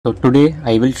So today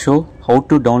I will show how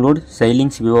to download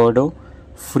Xilinx Vivado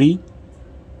free.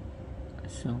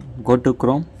 So go to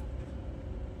Chrome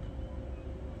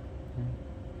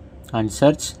and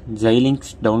search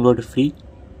Xilinx download free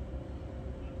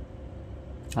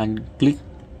and click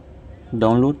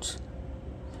downloads.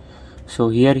 So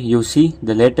here you see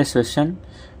the latest version.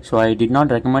 So I did not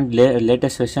recommend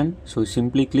latest version. So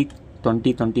simply click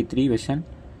 2023 version,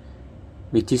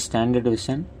 which is standard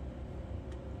version.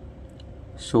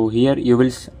 So here you will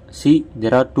see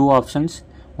there are two options,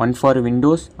 one for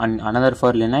Windows and another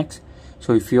for Linux.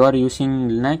 So if you are using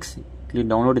Linux, click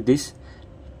download this.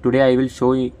 Today I will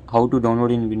show you how to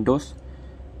download in Windows.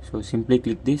 So simply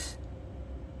click this.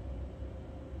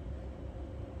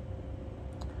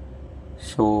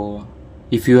 So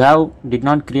if you did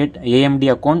not create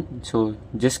AMD account, so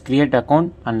just create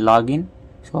account and log in.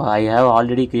 So I have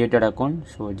already created account,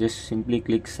 so just simply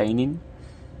click sign in.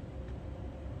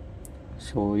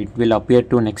 So it will appear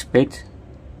to next page.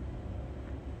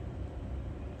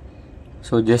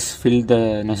 So just fill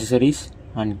the necessaries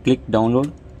and click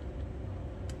download.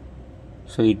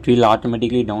 So it will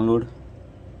automatically download.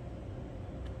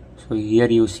 So here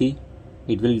you see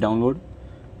it will download.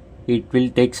 It will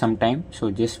take some time, so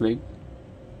just wait.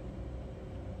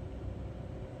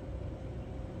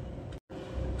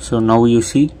 So now you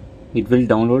see it will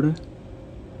download.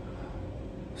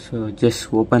 So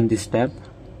just open this tab.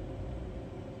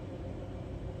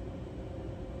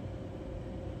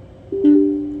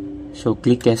 So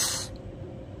click yes.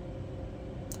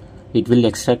 It will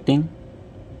extracting.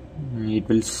 It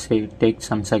will take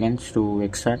some seconds to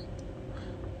extract.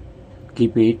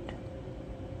 Keep it.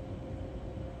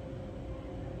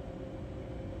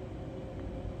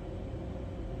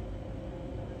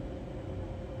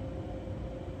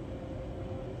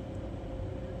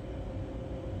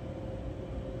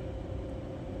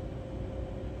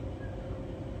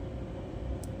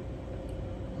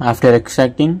 After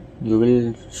extracting, you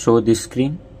will show this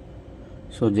screen.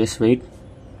 So just wait.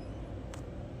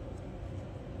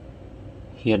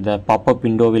 Here the pop-up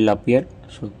window will appear.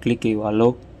 So click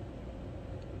allow.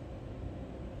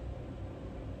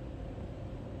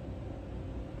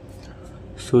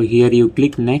 So here you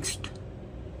click next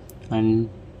and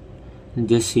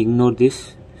just ignore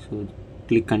this. So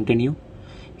click continue.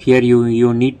 Here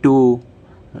you need to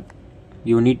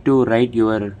write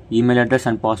your email address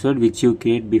and password which you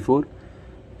create before.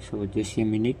 So just a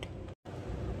minute.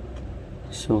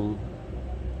 So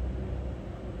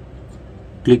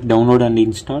click download and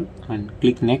install and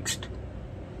click next.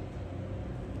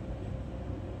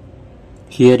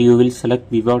 Here you will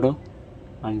select Vivado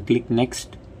and click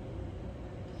next.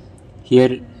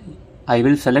 Here I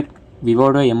will select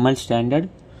Vivado ML standard,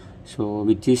 so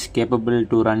which is capable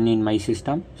to run in my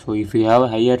system. So if you have a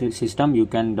higher system, you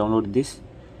can download this.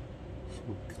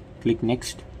 So click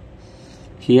next.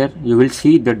 Here you will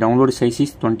see the download size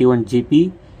is 21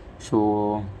 GB.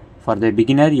 So for the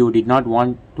beginner, you did not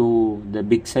want to the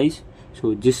big size,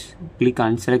 so just click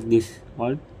unselect this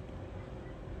all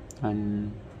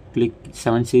and click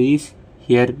 7 series.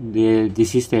 Here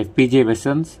this is the FPGA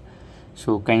versions,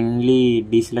 so kindly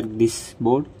deselect this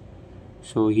board.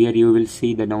 So here you will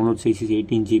see the download size is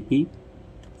 18 GB.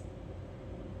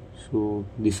 So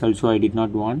this also I did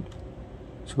not want,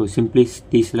 so simply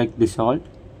deselect this all.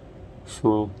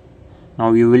 So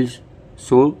now you will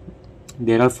show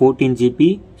there are 14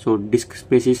 GB, so disk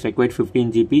space is required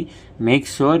 15 GB. Make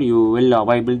sure you will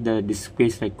available the disk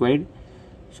space required.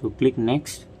 So click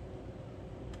next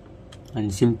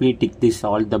and simply tick this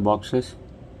all the boxes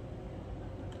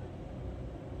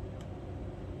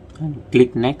and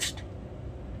click next.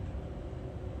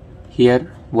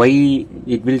 Here why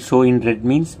it will show in red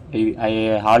means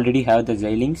I already have the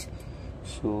Xilinx,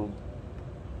 so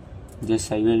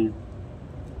just I will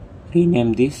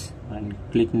rename this and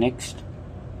click next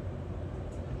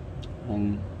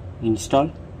and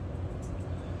install.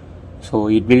 So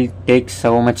it will take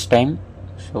so much time,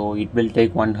 so it will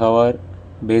take 1 hour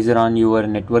based on your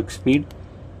network speed.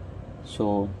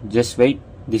 So just wait.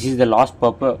 This is the last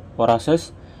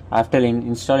process. After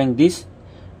installing this,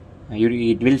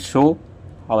 it will show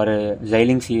our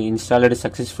Xilinx installed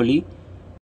successfully.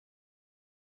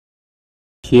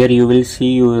 Here you will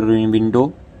see your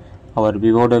window, our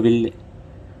Vivado will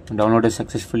download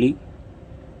successfully.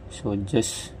 So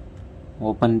just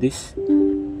open this,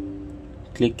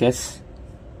 click yes.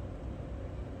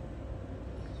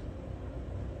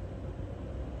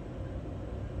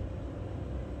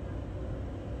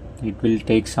 It will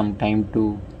take some time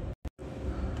to,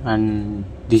 and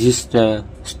this is the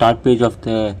start page of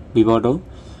the Vivado.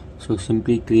 So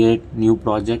simply create new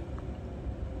project,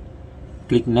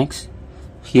 click next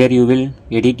Here you will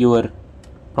edit your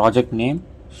project name.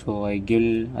 So I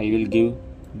will give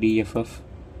DFF.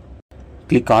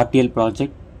 Click RTL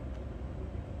project,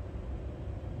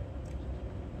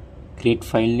 create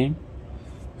file name.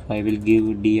 So I will give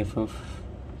DFF,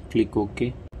 click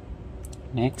OK.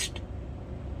 Next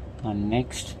and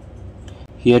next.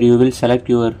 Here you will select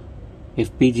your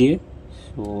FPGA.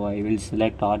 So I will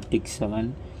select RTX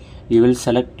 7. You will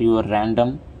select your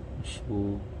random,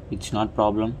 so it's not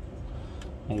problem.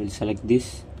 I will select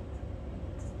this.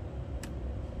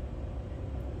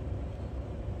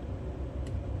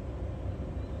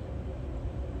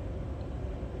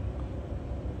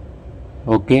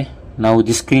 Okay, now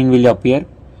this screen will appear.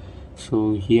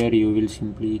 So here you will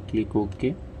simply click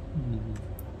OK.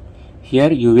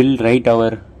 Here you will write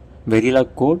our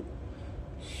Verilog code.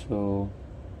 So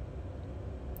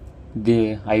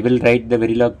I will write the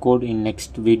Verilog code in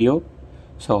next video.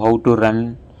 So how to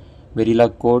run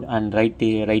Verilog code and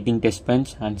writing test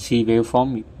bench and see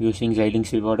waveform using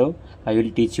Xilinx Vivado, I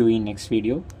will teach you in next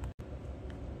video.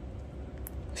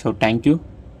 So thank you.